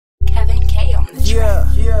Yeah,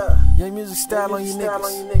 Young Music style on you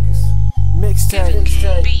niggas. Mixtape.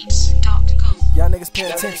 B.E.T.com. Y'all niggas pay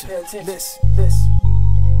attention. Listen.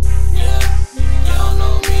 Yeah, y'all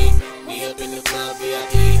know me. We up in the club,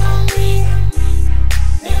 VIP on me.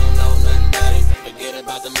 They don't know nothing about it. Forget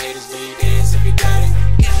about them haters, do you dance if you got it?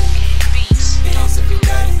 Dance if you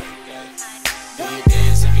got it. Do you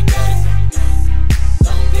dance if you got it?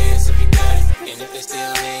 Don't dance if you got it. And if they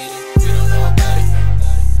still hating, we don't know about it.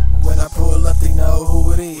 When I pull up, they know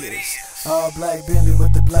who it is. All black Bentley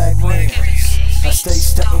with the black rims. I stay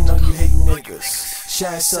stunting on you hating niggas.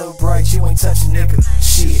 Shine so bright, you ain't touching nigga.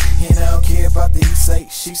 Shit, and I don't care about the he say,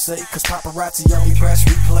 she say, cause paparazzi only press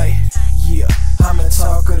replay. Yeah, I'm the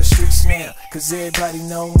talk of the streets now, cause everybody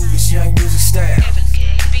know me, it's Young Music style.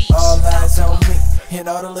 All eyes on me, and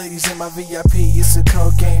all the ladies in my VIP, it's a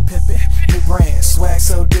cold game pimpin'. New brand, swag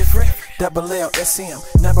so different. Double L, SM,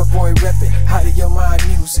 number boy reppin'. Out of your mind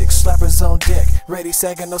music, slappers on deck. Ready,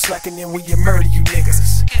 sagging, no slacking, then we murder you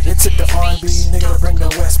niggas. It took the R&B nigga to bring the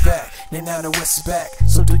West back. Then now the West is back,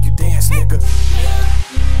 so do you dance, nigga?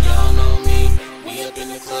 Yeah, y'all know me. We up in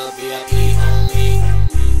the club, VIP on me.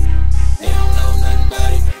 They don't know nothing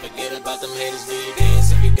about it. Forget about them haters, do you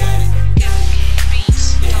dance if you got it?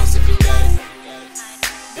 Dance if you got it.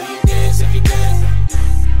 Do you dance if you got it?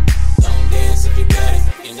 Don't dance if you got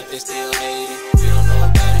it. And if they still hating, we don't know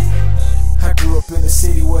about it. I grew up in a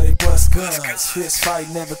city where they bust guns. Fist fight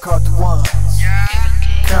never caught the ones.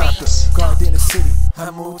 Compton, guard in the city. I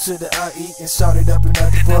moved to the IE and started up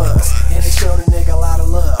another buzz. And they showed a nigga a lot of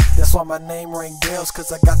love. That's why my name ring bells,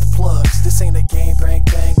 cause I got the plugs. This ain't a game bang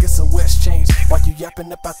bang, it's a West change. While you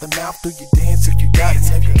yapping up out the mouth, do you dance if you got it,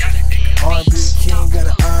 nigga? R&B king got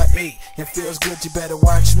an IE. It feels good, you better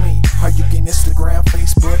watch me. How you can Instagram,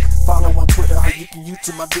 Facebook, follow on Twitter. How you can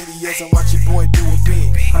YouTube my videos and watch your boy do it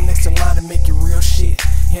big. I'm next in line to make it real shit.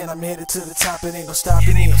 And I'm headed to the top, it ain't no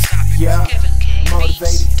stopping it. Yeah,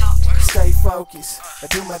 motivated, stay focused. I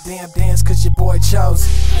do my damn dance cause your boy chose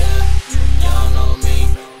it. Yeah, y'all know me.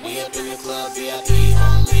 We up in the club, VIP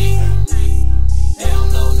on me. They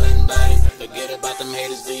don't know nothing about it. Forget about them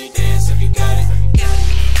haters, do you dance if you got it?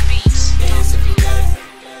 Dance if you got it.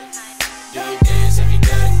 Do you dance if you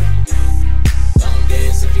got it? Don't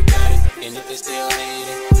dance if you got it. And if they still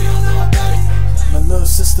hating, we don't know about it. My little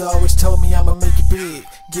sister always told me I'ma make it big.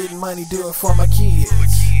 Getting money, do it for my kids.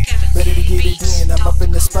 Ready to get it in, I'm up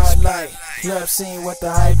in the spotlight. Love seeing what the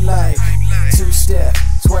hype like. Two-step,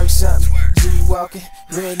 twerk something, G-walking.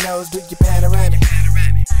 Red nose, do your panoramic.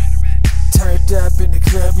 Turned up in the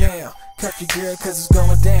club now. Cuff your girl cause it's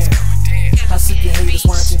going down. I see your haters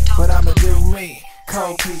watching, but I'ma do me.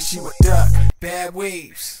 Cold piece, you a duck, bad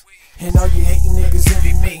waves. And all you hating niggas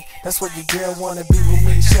envy me. That's why your girl wanna be with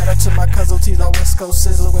me. Shout out to my cousin T's on West Coast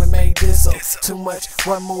Sizzle and made this up. Too much,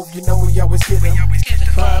 one move, you know we always get them.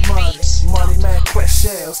 Buy money man, quest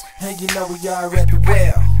shells. And you know we all rap it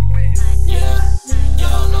well. Yeah,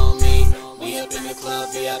 y'all know me. We up in the club,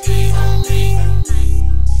 VIP on me.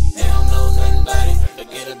 They don't know nothing about it.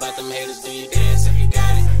 Forget about them haters, do you dance if you